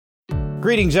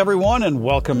Greetings, everyone, and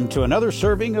welcome to another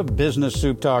serving of Business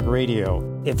Soup Talk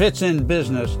Radio. If it's in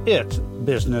business, it's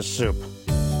Business Soup.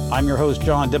 I'm your host,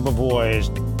 John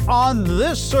Debevoise. On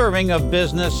this serving of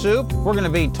Business Soup, we're going to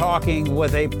be talking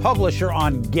with a publisher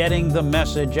on getting the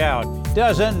message out.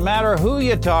 Doesn't matter who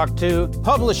you talk to,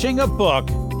 publishing a book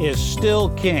is still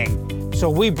king. So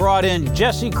we brought in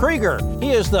Jesse Krieger.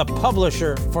 He is the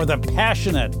publisher for The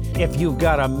Passionate. If you've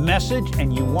got a message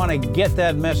and you want to get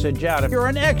that message out, if you're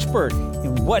an expert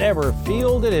in whatever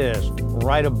field it is,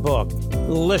 write a book.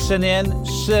 Listen in,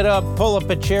 sit up, pull up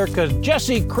a chair, because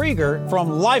Jesse Krieger from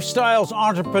Lifestyles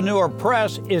Entrepreneur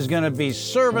Press is going to be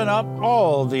serving up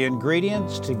all the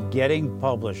ingredients to getting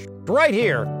published right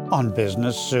here on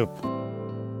Business Soup.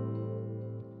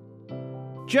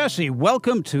 Jesse,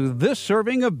 welcome to this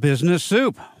serving of Business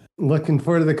Soup. Looking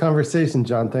forward to the conversation,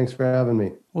 John. Thanks for having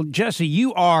me. Well, Jesse,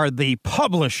 you are the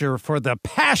publisher for The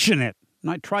Passionate. And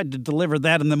I tried to deliver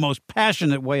that in the most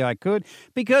passionate way I could,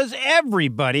 because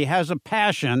everybody has a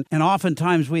passion. And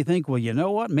oftentimes we think, well, you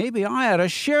know what? Maybe I ought to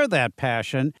share that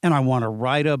passion and I want to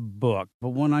write a book. But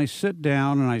when I sit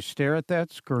down and I stare at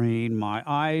that screen, my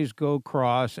eyes go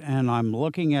cross and I'm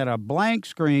looking at a blank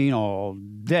screen all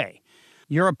day.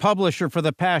 You're a publisher for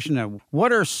The Passionate.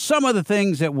 What are some of the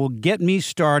things that will get me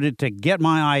started to get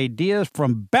my ideas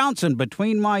from bouncing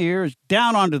between my ears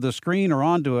down onto the screen or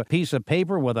onto a piece of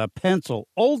paper with a pencil?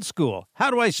 Old school.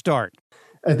 How do I start?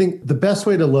 I think the best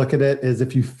way to look at it is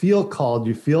if you feel called,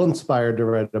 you feel inspired to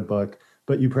write a book,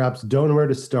 but you perhaps don't know where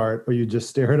to start, or you just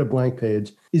stare at a blank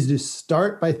page, is to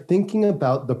start by thinking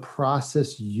about the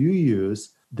process you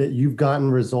use that you've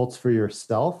gotten results for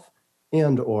yourself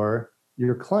and or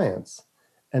your clients.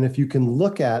 And if you can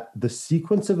look at the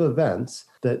sequence of events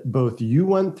that both you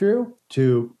went through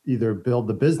to either build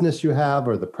the business you have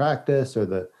or the practice or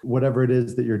the whatever it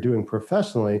is that you're doing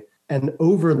professionally, and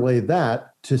overlay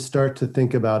that to start to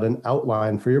think about an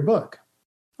outline for your book.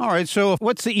 All right. So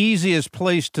what's the easiest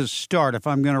place to start if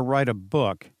I'm going to write a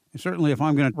book? Certainly if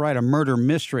I'm going to write a murder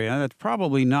mystery, that's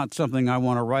probably not something I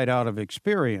want to write out of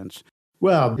experience.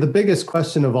 Well, the biggest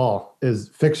question of all is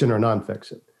fiction or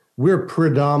nonfiction. We're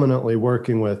predominantly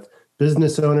working with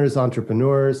business owners,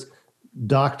 entrepreneurs,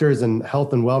 doctors and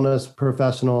health and wellness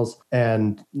professionals,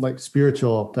 and like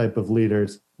spiritual type of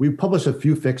leaders. We publish a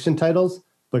few fiction titles,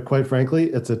 but quite frankly,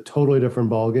 it's a totally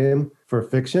different ballgame for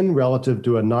fiction relative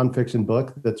to a nonfiction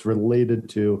book that's related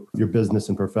to your business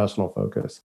and professional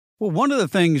focus. Well, one of the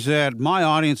things that my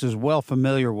audience is well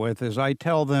familiar with is I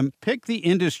tell them, pick the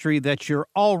industry that you're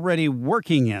already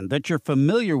working in, that you're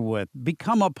familiar with.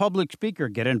 Become a public speaker.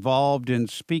 Get involved in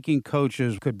speaking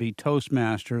coaches, could be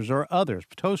Toastmasters or others.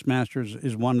 Toastmasters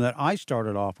is one that I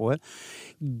started off with.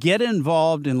 Get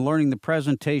involved in learning the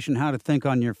presentation, how to think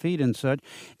on your feet and such.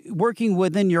 Working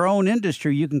within your own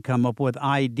industry, you can come up with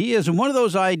ideas. And one of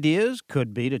those ideas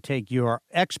could be to take your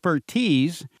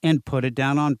expertise and put it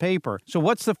down on paper. So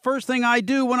what's the first thing I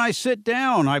do when I sit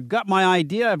down? I've got my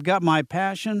idea, I've got my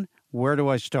passion. Where do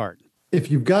I start?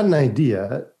 If you've got an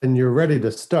idea and you're ready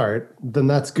to start, then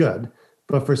that's good.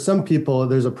 But for some people,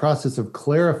 there's a process of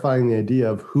clarifying the idea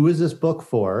of who is this book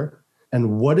for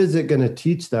and what is it going to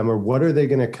teach them, or what are they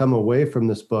going to come away from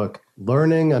this book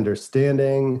learning,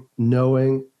 understanding,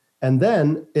 knowing. And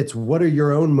then it's what are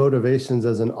your own motivations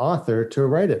as an author to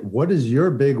write it? What is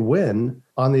your big win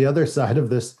on the other side of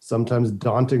this sometimes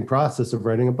daunting process of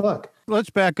writing a book?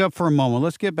 Let's back up for a moment.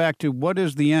 Let's get back to what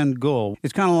is the end goal.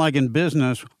 It's kind of like in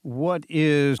business. What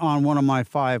is on one of my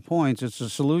 5 points? It's a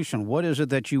solution. What is it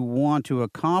that you want to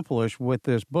accomplish with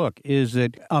this book? Is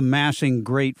it amassing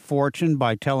great fortune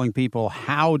by telling people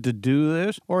how to do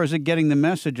this? Or is it getting the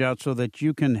message out so that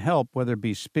you can help, whether it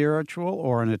be spiritual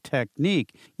or in a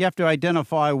technique? You have to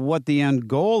identify what the end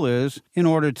goal is in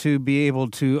order to be able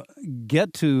to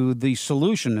get to the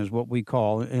solution, is what we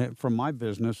call from my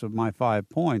business of my 5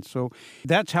 points. So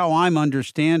that's how I'm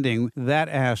understanding that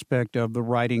aspect of the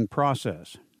writing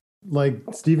process. Like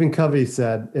Stephen Covey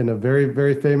said in a very,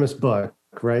 very famous book,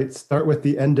 right? Start with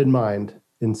the end in mind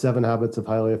in 7 Habits of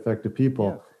Highly Effective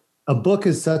People. Yeah. A book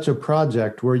is such a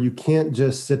project where you can't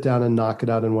just sit down and knock it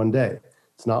out in one day.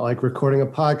 It's not like recording a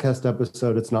podcast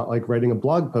episode. It's not like writing a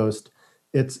blog post.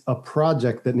 It's a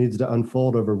project that needs to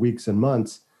unfold over weeks and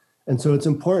months. And so it's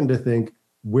important to think,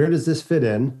 where does this fit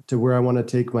in to where I want to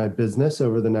take my business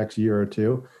over the next year or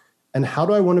two? And how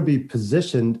do I want to be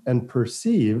positioned and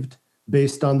perceived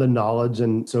based on the knowledge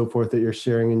and so forth that you're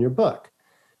sharing in your book?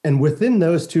 And within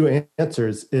those two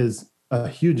answers is a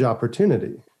huge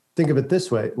opportunity. Think of it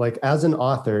this way, like as an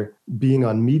author, being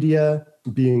on media,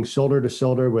 being shoulder to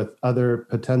shoulder with other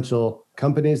potential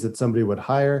companies that somebody would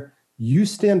hire, you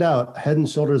stand out head and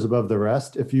shoulders above the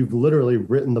rest if you've literally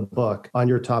written the book on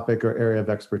your topic or area of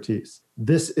expertise.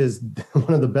 This is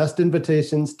one of the best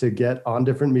invitations to get on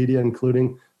different media,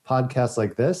 including podcasts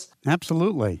like this.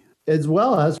 Absolutely. As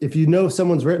well as if you know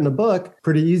someone's written a book,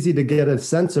 pretty easy to get a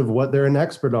sense of what they're an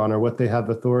expert on or what they have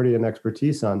authority and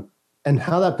expertise on and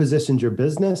how that positions your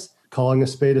business. Calling a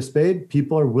spade,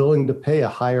 people are willing to pay a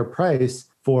higher price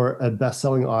for a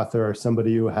best-selling author or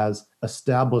somebody who has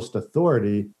established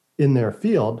authority in their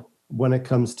field when it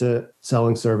comes to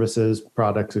selling services,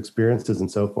 products, experiences, and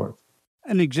so forth.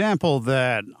 An example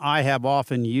that I have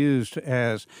often used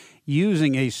as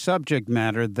using a subject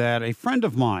matter that a friend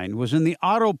of mine was in the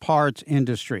auto parts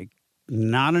industry.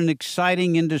 Not an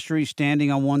exciting industry, standing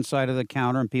on one side of the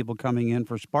counter and people coming in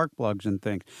for spark plugs and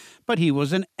things. But he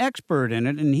was an expert in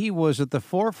it, and he was at the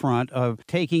forefront of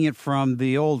taking it from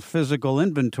the old physical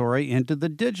inventory into the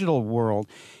digital world.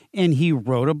 And he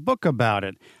wrote a book about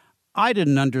it. I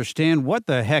didn't understand what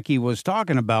the heck he was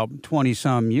talking about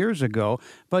 20-some years ago,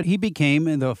 but he became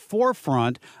in the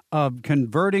forefront of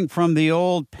converting from the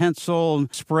old pencil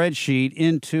spreadsheet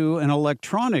into an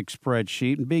electronic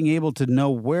spreadsheet and being able to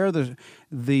know where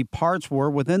the parts were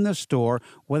within the store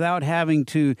without having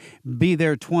to be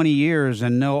there 20 years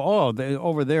and know,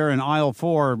 over there in aisle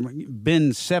 4, bin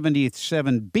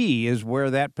 77B is where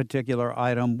that particular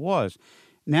item was.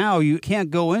 Now you can't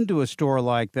go into a store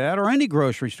like that or any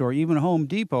grocery store, even Home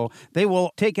Depot. They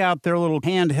will take out their little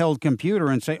handheld computer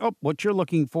and say, what you're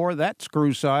looking for, that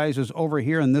screw size is over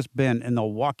here in this bin, and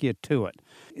they'll walk you to it.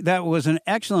 That was an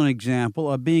excellent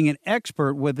example of being an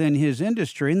expert within his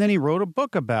industry, and then he wrote a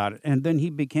book about it, and then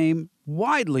he became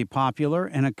widely popular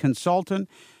and a consultant.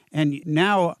 And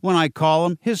now when I call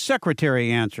him, his secretary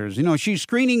answers. She's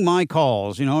screening my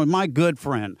calls, my good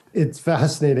friend. It's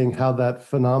fascinating how that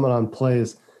phenomenon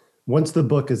plays. Once the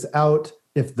book is out,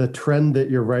 if the trend that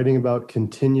you're writing about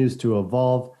continues to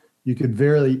evolve, you could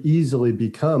very easily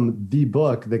become the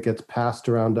book that gets passed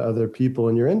around to other people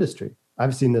in your industry.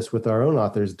 I've seen this with our own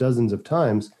authors dozens of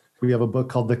times. We have a book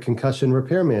called The Concussion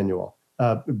Repair Manual,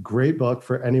 a great book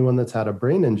for anyone that's had a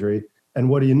brain injury. And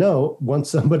what do you know? Once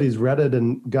somebody's read it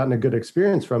and gotten a good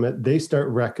experience from it, they start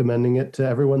recommending it to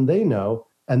everyone they know.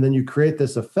 And then you create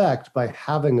this effect by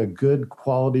having a good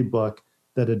quality book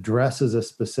that addresses a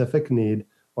specific need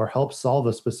or helps solve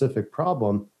a specific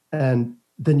problem. And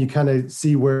then you kind of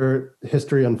see where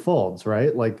history unfolds,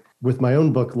 right? Like with my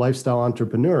own book, Lifestyle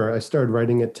Entrepreneur, I started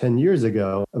writing it 10 years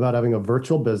ago about having a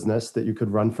virtual business that you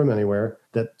could run from anywhere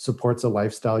that supports a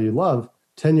lifestyle you love.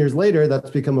 10 years later, that's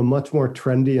become a much more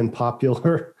trendy and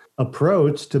popular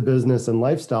approach to business and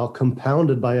lifestyle,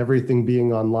 compounded by everything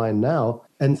being online now.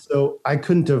 And so I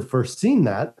couldn't have foreseen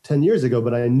that 10 years ago,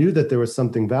 but I knew that there was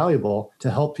something valuable to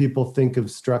help people think of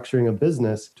structuring a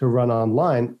business to run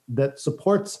online that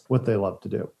supports what they love to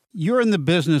do. You're in the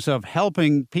business of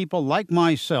helping people like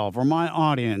myself or my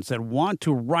audience that want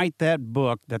to write that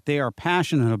book that they are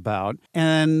passionate about.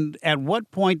 And at what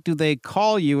point do they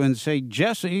call you and say,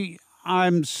 Jesse,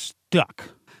 I'm stuck?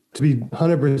 To be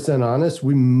 100% honest,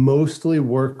 we mostly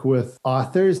work with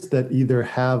authors that either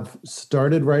have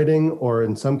started writing or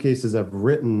in some cases have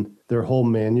written their whole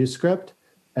manuscript.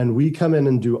 And we come in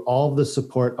and do all of the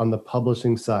support on the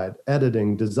publishing side: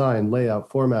 editing, design,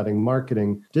 layout, formatting,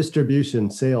 marketing,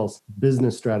 distribution, sales,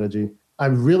 business strategy. I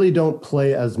really don't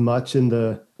play as much in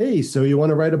the, hey, so you want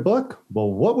to write a book?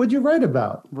 Well, what would you write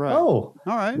about? Right. Oh,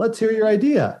 all right. Let's hear your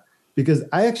idea. Because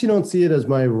I actually don't see it as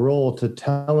my role to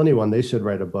tell anyone they should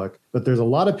write a book. But there's a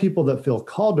lot of people that feel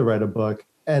called to write a book.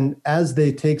 And as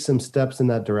they take some steps in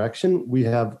that direction, we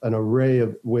have an array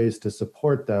of ways to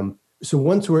support them. So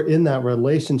once we're in that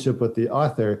relationship with the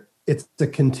author, it's a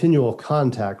continual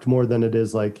contact more than it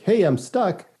is like, hey, I'm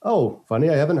stuck. Oh, funny,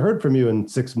 I haven't heard from you in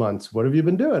 6 months. What have you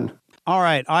been doing? All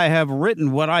right, I have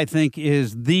written what I think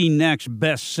is the next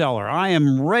bestseller. I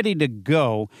am ready to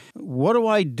go. What do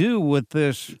I do with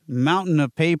this mountain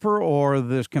of paper or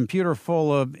this computer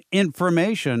full of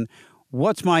information?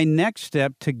 What's my next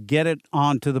step to get it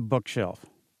onto the bookshelf?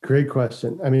 Great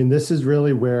question. I mean, this is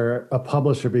really where a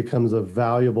publisher becomes a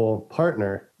valuable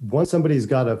partner. Once somebody's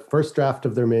got a first draft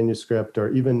of their manuscript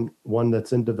or even one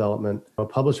that's in development, a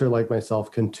publisher like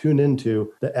myself can tune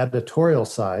into the editorial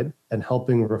side and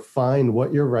helping refine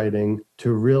what you're writing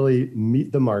to really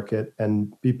meet the market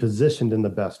and be positioned in the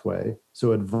best way.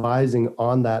 So advising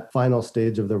on that final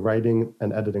stage of the writing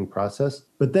and editing process.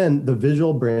 But then the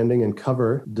visual branding and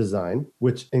cover design,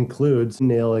 which includes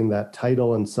nailing that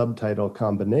title and subtitle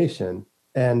combination.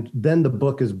 And then the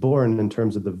book is born in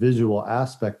terms of the visual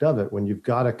aspect of it when you've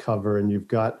got a cover and you've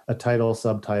got a title,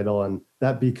 subtitle, and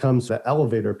that becomes the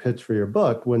elevator pitch for your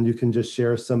book when you can just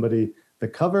share somebody the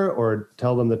cover or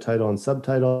tell them the title and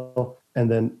subtitle. And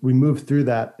then we move through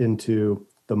that into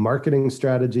the marketing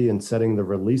strategy and setting the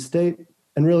release date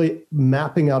and really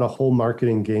mapping out a whole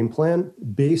marketing game plan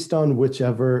based on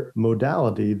whichever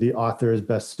modality the author is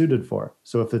best suited for.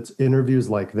 So if it's interviews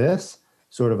like this,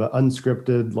 sort of an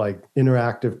unscripted, like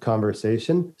interactive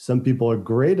conversation, some people are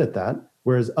great at that,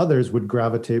 whereas others would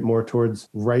gravitate more towards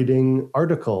writing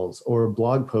articles or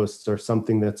blog posts or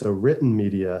something that's a written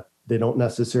media. They don't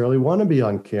necessarily want to be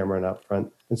on camera and up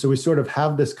front. And so we sort of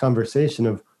have this conversation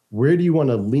of where do you want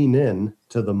to lean in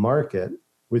to the market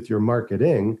with your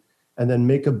marketing, and then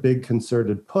make a big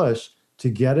concerted push to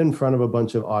get in front of a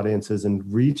bunch of audiences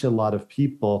and reach a lot of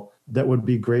people that would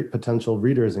be great potential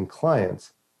readers and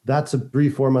clients. That's a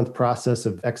 3-4 month process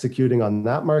of executing on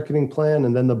that marketing plan.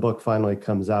 And then the book finally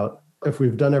comes out. If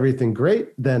we've done everything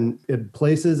great, then it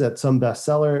places at some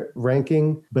bestseller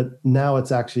ranking, but now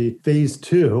it's actually phase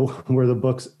 2 where the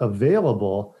book's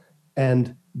available.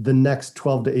 And the next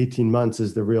 12 to 18 months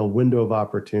is the real window of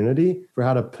opportunity for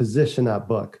how to position that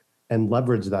book and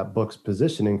leverage that book's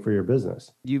positioning for your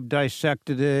business. You've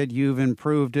dissected it, you've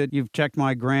improved it, you've checked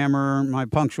my grammar, my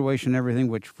punctuation, everything,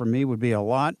 which for me would be a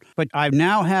lot. But I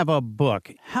now have a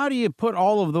book. How do you put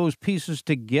all of those pieces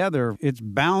together? It's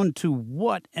bound to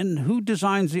what and who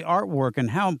designs the artwork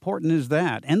and how important is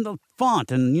that? And the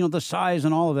font and, the size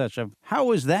and all of that stuff.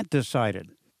 How is that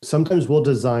decided? Sometimes we'll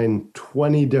design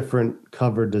 20 different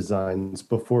cover designs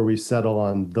before we settle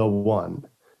on the one.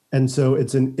 And so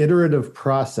it's an iterative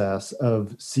process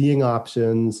of seeing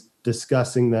options,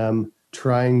 discussing them,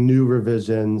 trying new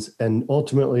revisions, and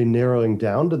ultimately narrowing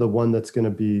down to the one that's going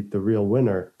to be the real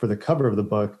winner for the cover of the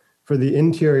book. For the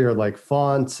interior, like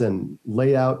fonts and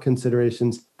layout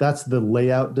considerations, that's the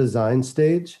layout design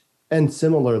stage. And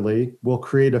similarly, we'll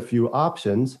create a few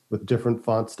options with different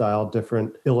font style,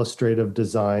 different illustrative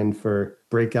design for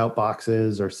breakout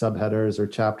boxes or subheaders or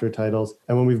chapter titles.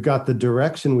 And when we've got the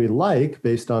direction we like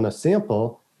based on a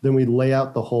sample, then we lay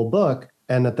out the whole book.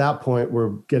 And at that point,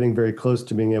 we're getting very close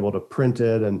to being able to print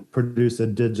it and produce a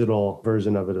digital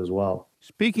version of it as well.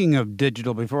 Speaking of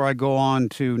digital, before I go on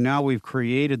to now we've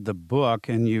created the book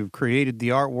and you've created the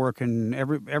artwork and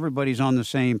everybody's on the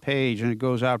same page and it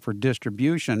goes out for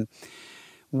distribution.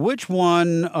 Which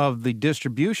one of the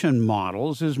distribution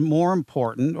models is more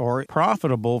important or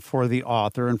profitable for the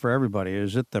author and for everybody?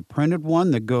 Is it the printed one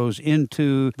that goes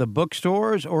into the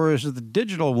bookstores, or is it the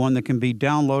digital one that can be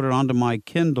downloaded onto my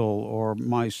Kindle or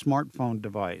my smartphone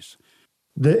device?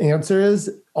 The answer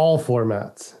is all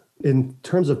formats. In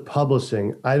terms of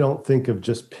publishing, I don't think of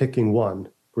just picking one.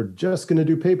 We're just going to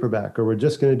do paperback or we're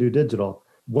just going to do digital.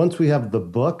 Once we have the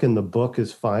book and the book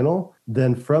is final,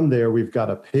 then from there, we've got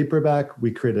a paperback.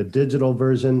 We create a digital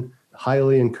version,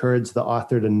 highly encourage the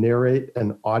author to narrate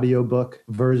an audiobook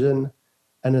version.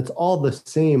 And it's all the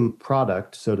same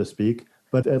product, so to speak,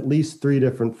 but at least 3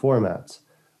 different formats,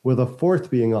 with a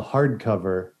fourth being a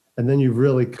hardcover. And then you've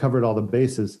really covered all the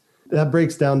bases. That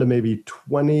breaks down to maybe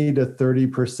 20 to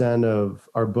 30% of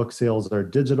our book sales are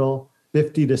digital,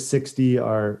 50 to 60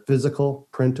 are physical,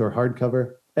 print or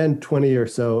hardcover, and 20 or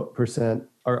so percent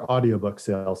are audiobook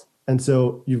sales. And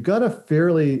so you've got a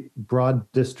fairly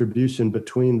broad distribution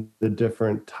between the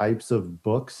different types of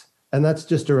books. And that's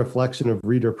just a reflection of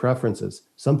reader preferences.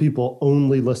 Some people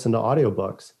only listen to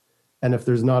audiobooks. And if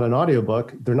there's not an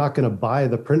audiobook, they're not going to buy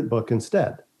the print book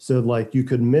instead. So like you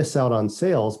could miss out on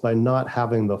sales by not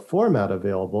having the format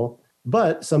available.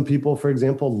 But some people, for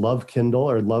example, love Kindle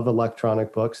or love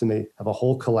electronic books and they have a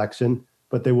whole collection,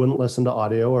 but they wouldn't listen to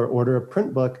audio or order a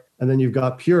print book. And then you've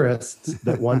got purists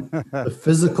that want the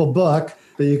physical book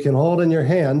that you can hold in your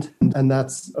hand. And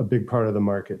that's a big part of the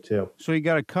market too. So you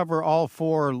got to cover all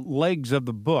 4 legs of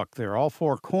the book there, all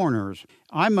 4 corners.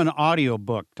 I'm an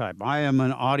audiobook type. I am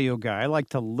an audio guy. I like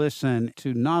to listen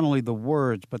to not only the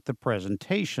words, but the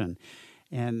presentation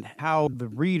and how the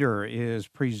reader is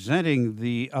presenting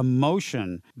the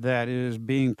emotion that is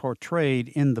being portrayed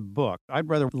in the book. I'd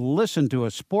rather listen to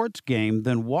a sports game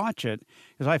than watch it,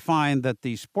 because I find that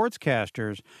the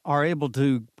sportscasters are able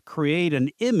to create an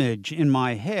image in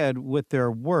my head with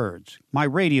their words. My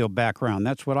radio background,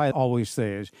 that's what I always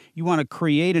say, is you want to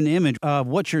create an image of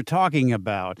what you're talking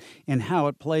about and how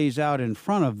it plays out in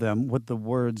front of them with the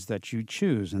words that you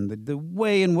choose and the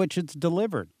way in which it's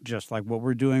delivered, just like what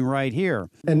we're doing right here.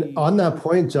 And on that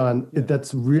point, John,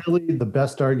 that's really the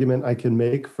best argument I can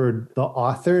make for the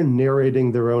author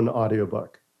narrating their own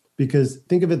audiobook. Because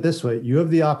think of it this way, you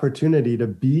have the opportunity to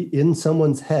be in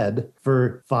someone's head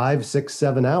for 5, 6,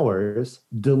 7 hours,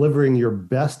 delivering your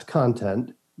best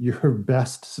content, your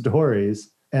best stories,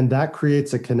 and that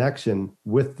creates a connection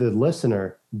with the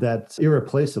listener that's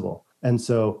irreplaceable. And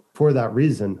so for that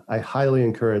reason, I highly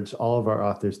encourage all of our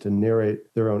authors to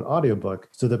narrate their own audiobook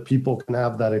so that people can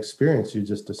have that experience you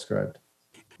just described.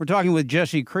 We're talking with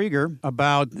Jesse Krieger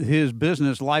about his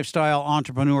business, Lifestyle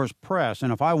Entrepreneurs Press.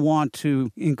 And if I want to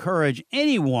encourage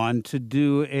anyone to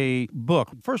do a book,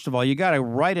 first of all, you got to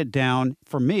write it down.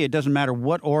 For me, it doesn't matter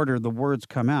what order the words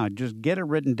come out. Just get it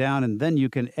written down and then you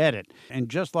can edit. And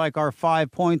just like our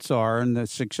 5 points are in the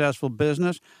successful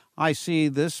business, I see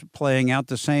this playing out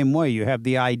the same way. You have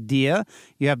the idea,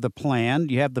 you have the plan,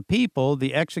 you have the people,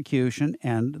 the execution,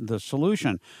 and the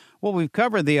solution. Well, we've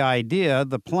covered the idea,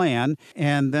 the plan,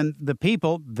 and then the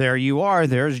people. There you are.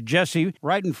 There's Jesse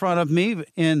right in front of me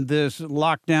in this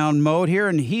lockdown mode here,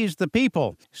 and he's the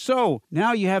people. So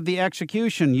now you have the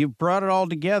execution. You've brought it all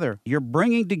together. You're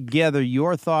bringing together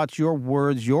your thoughts, your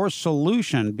words, your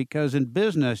solution, because in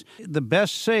business, the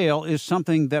best sale is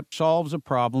something that solves a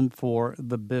problem for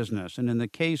the business. And in the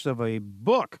case of a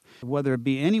book, whether it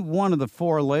be any one of the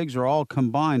 4 legs or all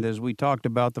combined, as we talked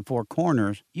about the 4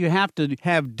 corners, you have to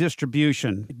have distribution.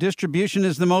 Distribution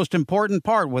is the most important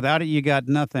part. Without it, you got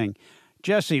nothing.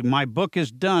 Jesse, my book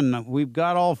is done. We've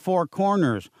got all 4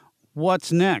 corners.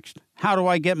 What's next? How do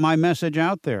I get my message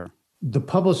out there? The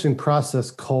publishing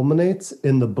process culminates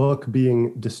in the book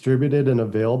being distributed and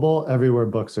available everywhere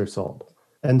books are sold.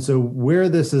 And so where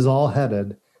this is all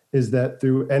headed is that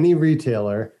through any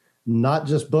retailer, not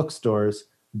just bookstores,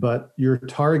 but your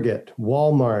Target,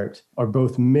 Walmart are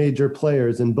both major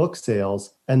players in book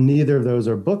sales, and neither of those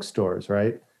are bookstores,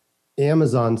 right?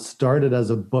 Amazon started as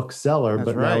a bookseller,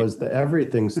 but right. now is the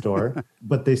everything store,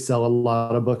 but they sell a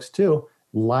lot of books too.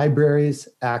 Libraries,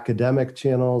 academic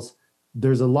channels,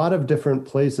 there's a lot of different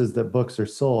places that books are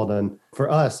sold. And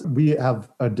for us, we have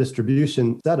a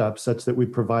distribution setup such that we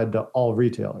provide to all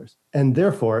retailers. And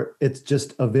therefore, it's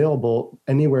just available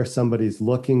anywhere somebody's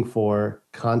looking for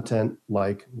content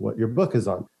like what your book is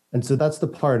on. And so that's the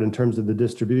part in terms of the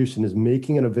distribution, is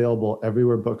making it available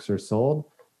everywhere books are sold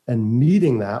and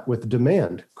meeting that with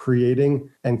demand, creating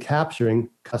and capturing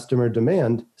customer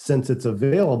demand since it's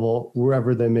available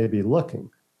wherever they may be looking.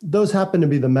 Those happen to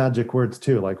be the magic words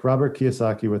too. Like Robert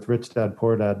Kiyosaki with Rich Dad,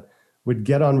 Poor Dad would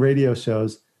get on radio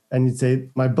shows and he'd say,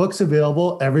 my book's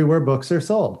available everywhere books are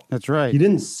sold. That's right. He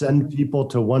didn't send people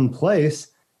to one place,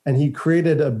 and he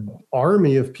created an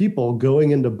army of people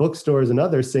going into bookstores and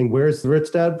others saying, where's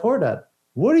Rich Dad, Poor Dad?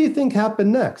 What do you think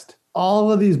happened next?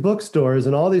 All of these bookstores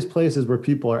and all these places where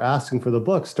people are asking for the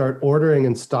book start ordering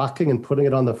and stocking and putting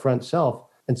it on the front shelf.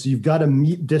 And so you've got to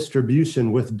meet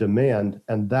distribution with demand,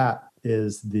 and that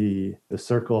is the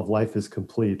circle of life is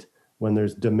complete. When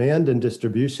there's demand and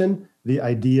distribution, the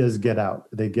ideas get out.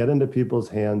 They get into people's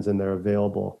hands and they're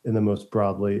available in the most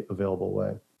broadly available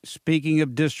way. Speaking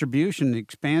of distribution,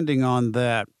 expanding on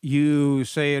that, you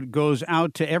say it goes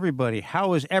out to everybody.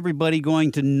 How is everybody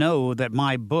going to know that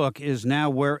my book is now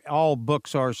where all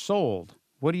books are sold?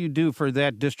 What do you do for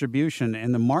that distribution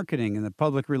and the marketing and the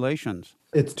public relations?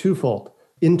 It's twofold.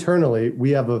 Internally,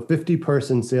 we have a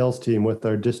 50-person sales team with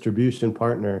our distribution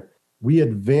partner. We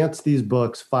advance these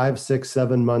books 5, 6,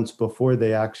 7 months before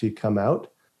they actually come out.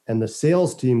 And the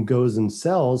sales team goes and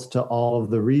sells to all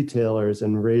of the retailers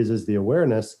and raises the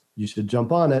awareness. You should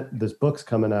jump on it. This book's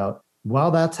coming out. While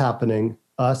that's happening,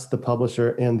 us, the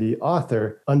publisher, and the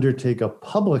author undertake a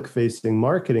public-facing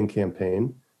marketing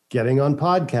campaign, getting on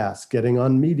podcasts, getting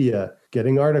on media,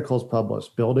 getting articles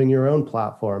published, building your own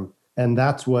platform. And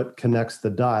that's what connects the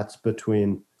dots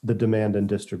between the demand and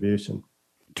distribution.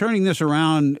 Turning this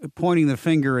around, pointing the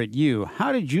finger at you,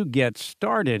 how did you get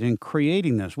started in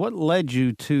creating this? What led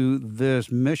you to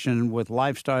this mission with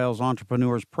Lifestyle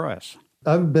Entrepreneurs Press?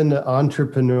 I've been an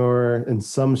entrepreneur in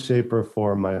some shape or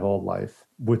form my whole life,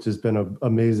 which has been an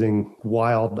amazing,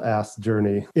 wild-ass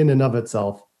journey in and of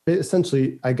itself.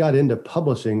 Essentially, I got into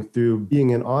publishing through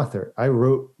being an author. I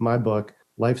wrote my book,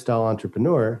 Lifestyle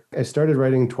Entrepreneur. I started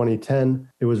writing in 2010.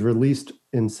 It was released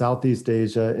in Southeast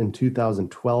Asia in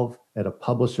 2012 at a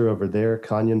publisher over there,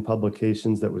 Kanyan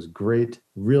Publications, that was great,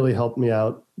 really helped me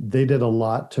out. They did a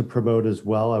lot to promote as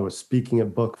well. I was speaking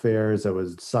at book fairs, I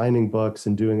was signing books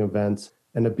and doing events,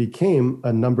 and it became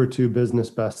a #2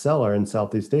 business bestseller in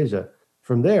Southeast Asia.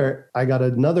 From there, I got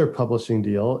another publishing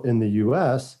deal in the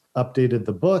US, updated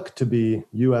the book to be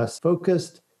US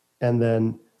focused, and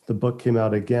then the book came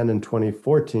out again in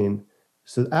 2014.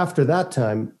 So after that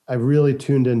time, I really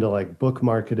tuned into like book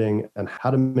marketing and how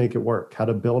to make it work, how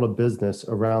to build a business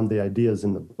around the ideas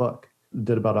in the book.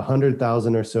 Did about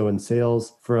 100,000 or so in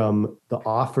sales from the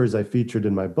offers I featured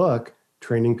in my book,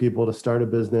 training people to start a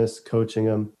business, coaching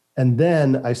them. And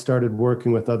then I started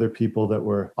working with other people that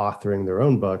were authoring their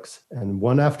own books. And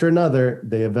one after another,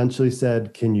 they eventually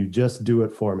said, can you just do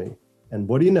it for me? And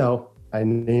what do you know? I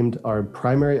named our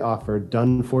primary offer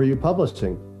Done For You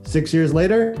Publishing. 6 years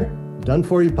later, Done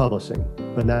For You Publishing.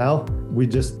 But now we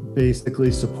just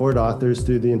basically support authors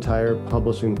through the entire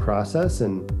publishing process,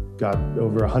 and got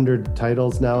over 100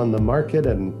 titles now in the market,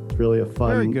 and it's really a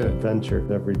fun adventure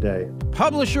every day.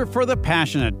 Publisher for the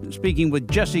Passionate. Speaking with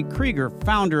Jesse Krieger,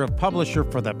 founder of Publisher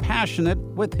for the Passionate,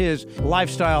 with his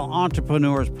Lifestyle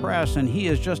Entrepreneurs Press, and he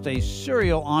is just a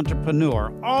serial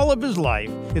entrepreneur all of his life.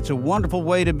 It's a wonderful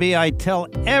way to be. I tell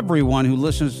everyone who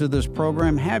listens to this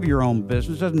program, have your own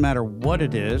business, doesn't matter what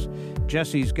it is.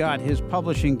 Jesse's got his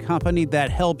publishing company that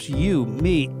helps you,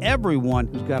 me, everyone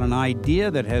who's got an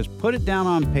idea that has put it down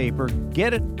on paper,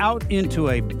 get it out into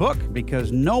a book,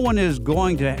 because no one is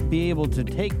going to be able to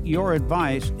take your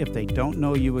advice if they don't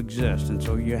know you exist. And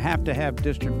so you have to have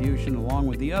distribution along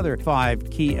with the other 5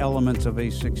 key elements of a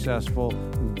successful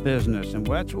business. And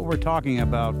that's what we're talking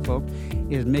about, folks,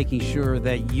 is making sure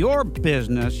that your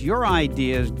business, your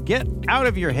ideas get out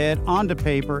of your head onto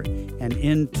paper and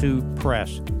into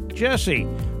press. Jesse,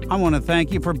 I want to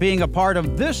thank you for being a part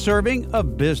of this serving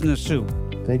of Business Soup.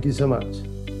 Thank you so much.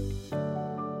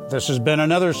 This has been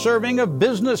another serving of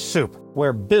Business Soup,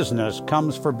 where business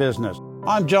comes for business.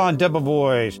 I'm John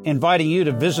Debevoise, inviting you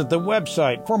to visit the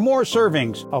website for more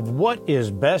servings of what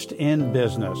is best in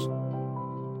business.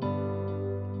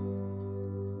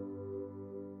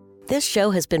 This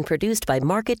show has been produced by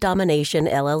Market Domination,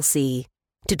 LLC.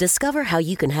 To discover how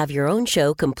you can have your own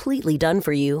show completely done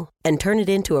for you and turn it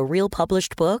into a real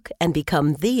published book and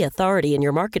become the authority in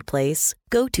your marketplace,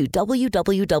 go to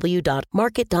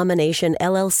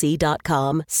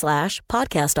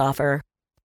www.marketdominationllc.com/podcast offer.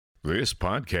 This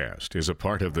podcast is a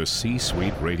part of the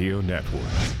C-Suite Radio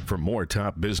Network. For more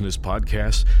top business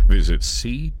podcasts, visit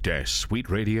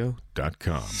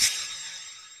c-suiteradio.com.